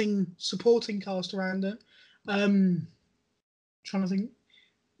amazing supporting cast around it. Trying to think.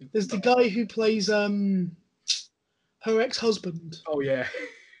 There's the guy who plays her ex-husband. Oh yeah.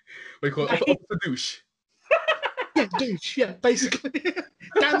 What do you call it? Officer Douche. Yeah, douche. Yeah, basically.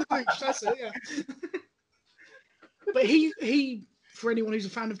 Dan the douche. That's it. Yeah. But he, for anyone who's a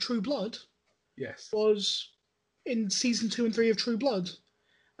fan of True Blood, yes, was in season 2 and 3 of True Blood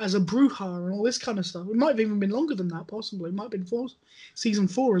as a Bruja and all this kind of stuff. It might have even been longer than that, possibly. It might have been season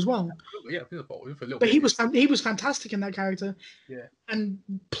 4 as well. Yeah, for a little but bit. he was fantastic in that character. Yeah, and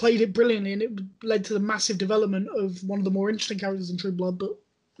played it brilliantly, and it led to the massive development of one of the more interesting characters in True Blood. But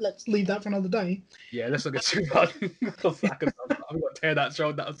let's leave that for another day. Yeah, let's not get too bad. I'm going to tear that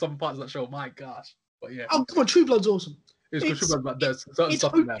show. Some parts of that show. My gosh. But yeah. Oh, come on, True Blood's awesome. It's True Blood, but there's certain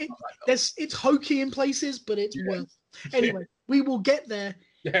stuff in there. It's hokey in places, but it's worth. Anyway, we will get there.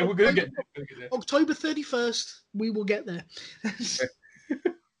 Yeah, we're going to get there. October 31st, we will get there.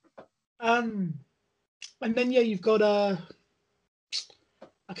 And then you've got I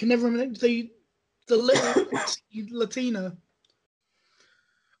can never remember the little Latina.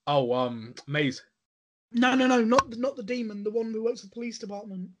 Oh, Maze. No, not the demon. The one who works at the police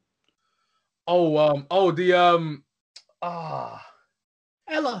department. Ella.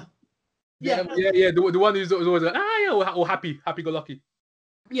 Yeah. The one who's always like, or happy go lucky.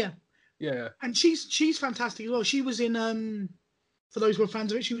 Yeah. Yeah. And she's fantastic as well. She was in for those who are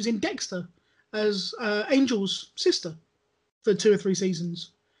fans of it, she was in Dexter as Angel's sister for 2 or 3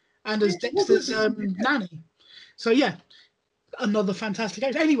 seasons, and as Dexter's nanny. So yeah, another fantastic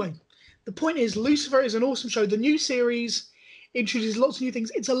actor. Anyway, the point is, Lucifer is an awesome show. The new series introduces lots of new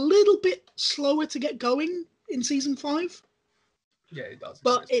things. It's a little bit slower to get going in season 5. Yeah, it does.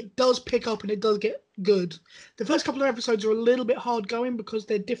 But it does pick up and it does get good. The first couple of episodes are a little bit hard going because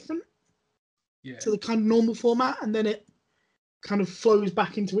they're different to the kind of normal format, and then it kind of flows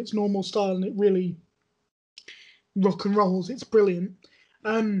back into its normal style and it really rock and rolls. It's brilliant.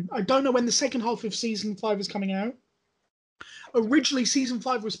 I don't know when the second half of season 5 is coming out. Originally, season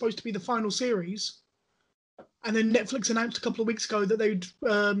 5 was supposed to be the final series, and then Netflix announced a couple of weeks ago that they'd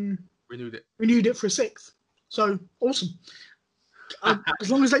renewed it for a sixth. So awesome. As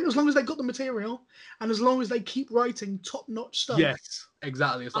long as they got the material, and as long as they keep writing top-notch stuff. Yes,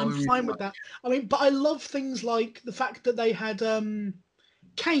 exactly. I'm fine with that. I mean, but I love things like the fact that they had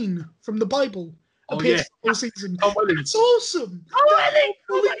Cain from the Bible appear the whole season. It's awesome.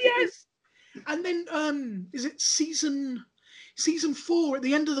 Yes. And then is it season 4 at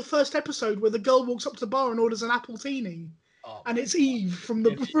the end of the first episode where the girl walks up to the bar and orders an apple teeny, and it's Eve from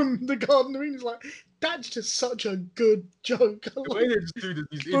the Garden of Eden. It's like, that's just such a good joke. The way they just do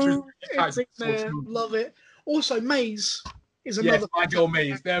these interesting love it. Also, Maze is another. Yes, my girl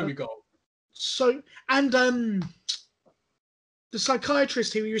Maze. There we go. So, and the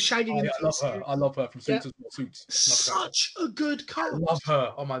psychiatrist who he was shagging. I love her from Suits. Such a good cast. I love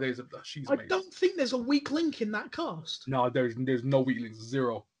her. Oh my days, she's amazing. I don't think there's a weak link in that cast. No, there's no weak links.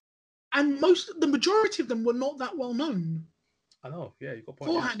 Zero. And the majority of them were not that well known. I know. Yeah, you got a point.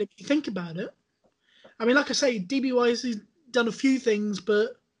 Beforehand, if you think about it. I mean, like I say, DB Wise has done a few things,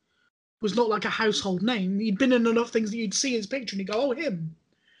 but was not like a household name. He'd been in enough things that you'd see his picture and you go, "Oh, him,"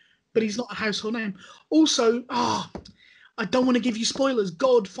 but he's not a household name. Also, I don't want to give you spoilers.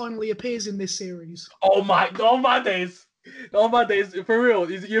 God finally appears in this series. Oh my days! For real,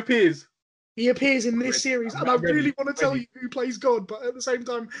 he appears. He appears in this series, and I really want to tell you who plays God, but at the same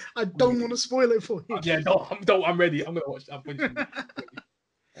time, I don't want to spoil it for you. Yeah, I'm ready. I'm gonna watch. I'm finishing.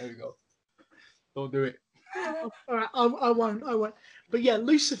 There we go. Don't do it. All right, I won't. But yeah,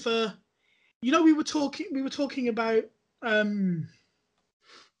 Lucifer. You know, we were talking about.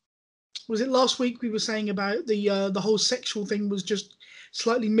 Was it last week we were saying about the whole sexual thing was just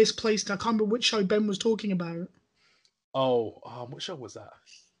slightly misplaced? I can't remember which show Ben was talking about. Oh, what show was that?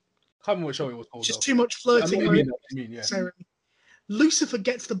 I can't remember what show it was called. Just too much flirting. I mean, yeah. Lucifer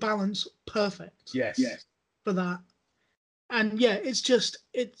gets the balance perfect. Yes. For that. And yeah,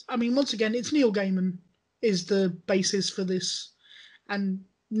 I mean, once again, it's Neil Gaiman is the basis for this. And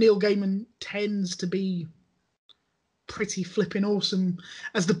Neil Gaiman tends to be pretty flipping awesome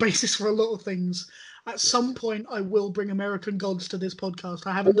as the basis for a lot of things. At some point, I will bring American Gods to this podcast.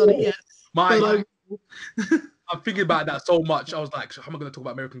 I haven't done it yet. I'm thinking about that so much. I was like, how am I going to talk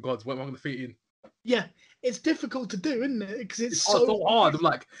about American Gods? What am I going to fit in? Yeah, it's difficult to do, isn't it? Because it's so hard. I'm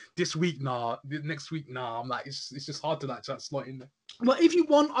like, this week, nah. Next week, nah. I'm like, it's just hard to like slot in there. Well, if you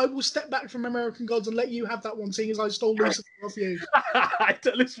want, I will step back from American Gods and let you have that one, seeing as I stole Lucifer off you. I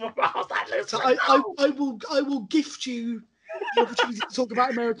will gift you the opportunity to talk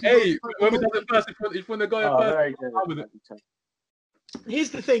about American Gods. Hey, when we done it first, if when the guy first, here's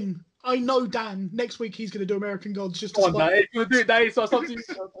the thing. I know Dan. Next week he's going to do American Gods. Just to Dan, if you're going to do it, Dan, so something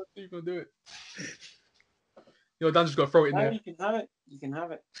you're going to do it. Dan's just got to throw it in there. You can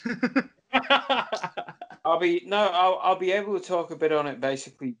have it. I'll be able to talk a bit on it.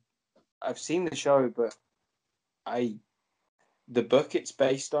 Basically, I've seen the show, but the book it's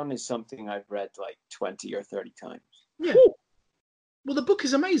based on is something I've read like 20 or 30 times. Yeah. Well, the book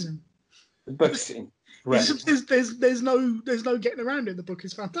is amazing. The book's there's no getting around it. The book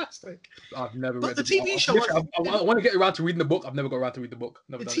is fantastic. I've never read the TV show. I want to get around to reading the book. I've never got around to read the book.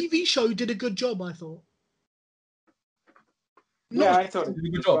 The TV show did a good job, I thought. I thought it did a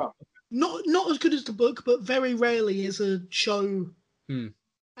good job. Not as good as the book, but very rarely is a show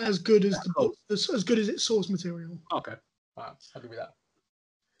as good as the book, as good as its source material. Okay, I'll give you that.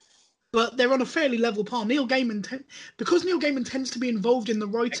 But they're on a fairly level par. Neil Gaiman, because Neil Gaiman tends to be involved in the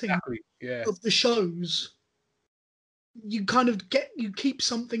writing of the shows, you kind of keep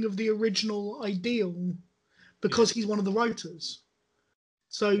something of the original ideal because he's one of the writers.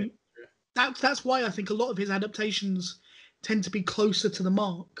 So that's why I think a lot of his adaptations tend to be closer to the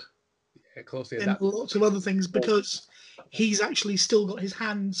mark than lots of other things, because he's actually still got his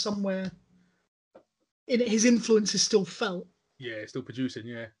hand somewhere in it. His influence is still felt. Yeah, still producing,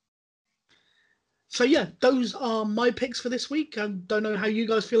 yeah. So yeah, those are my picks for this week. I don't know how you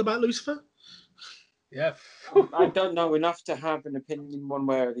guys feel about Lucifer. Yeah. I don't know enough to have an opinion one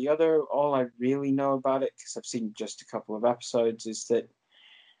way or the other. All I really know about it, because I've seen just a couple of episodes, is that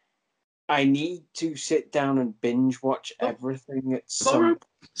I need to sit down and binge watch everything at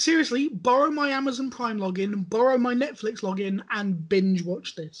Seriously, borrow my Amazon Prime login, borrow my Netflix login, and binge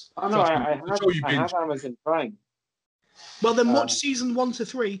watch this. Oh no, I have Amazon Prime. Well, then watch season 1 to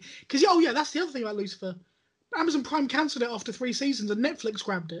 3. Because, that's the other thing about Lucifer. Amazon Prime cancelled it after 3 seasons and Netflix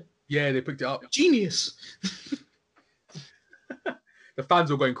grabbed it. Yeah, they picked it up. Genius. The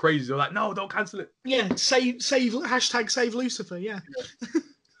fans were going crazy. They're like, no, don't cancel it. Yeah, hashtag save Lucifer, yeah.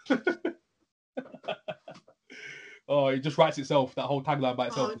 Oh, it just writes itself, that whole tagline by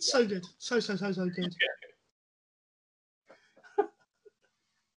itself. Oh, it's so good. So good.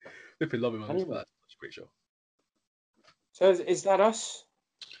 Flipping love him on this. That's a great show. So is that us?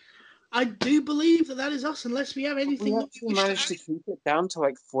 I do believe that is us, unless we have anything We that actually we wish to managed to add. keep it down to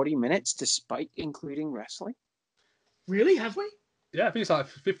like 40 minutes, despite including wrestling. Really, have we? Yeah, I think it's like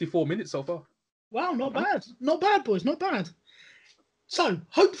 54 minutes so far. Wow, not bad. Not bad, boys, not bad. So,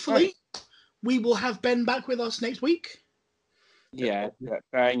 hopefully, we will have Ben back with us next week. Yeah,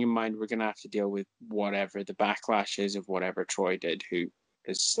 bearing in mind we're going to have to deal with whatever the backlash is of whatever Troy did, who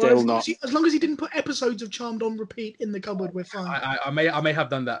is still as long as he didn't put episodes of Charmed on repeat in the cupboard, we're fine. I may have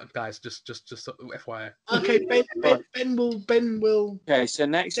done that, guys. Just FYI. Okay, Ben will. Okay, so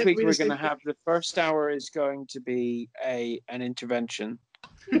next week Definitely we're the going to same have the first hour is going to be an intervention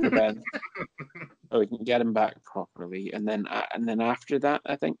for Ben, so we can get him back properly, and then after that,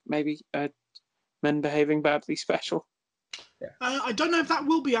 I think maybe a Men Behaving Badly special. I don't know if that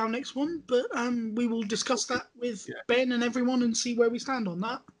will be our next one, but we will discuss that with Ben and everyone and see where we stand on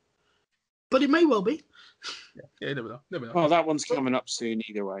that. But it may well be. Yeah, never know. Well, that one's coming up soon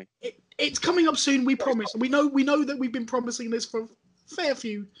either way. It's coming up soon, we promise. We know that we've been promising this for a fair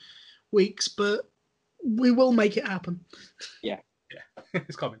few weeks, but we will make it happen. Yeah.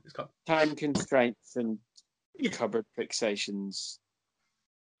 It's coming. Time constraints and cupboard fixations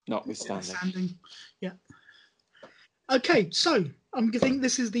notwithstanding. Yeah. Okay, so I think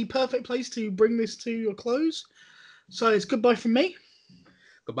this is the perfect place to bring this to a close. So it's goodbye from me.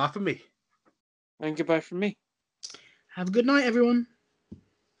 Goodbye from me. And goodbye from me. Have a good night, everyone.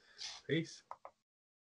 Peace.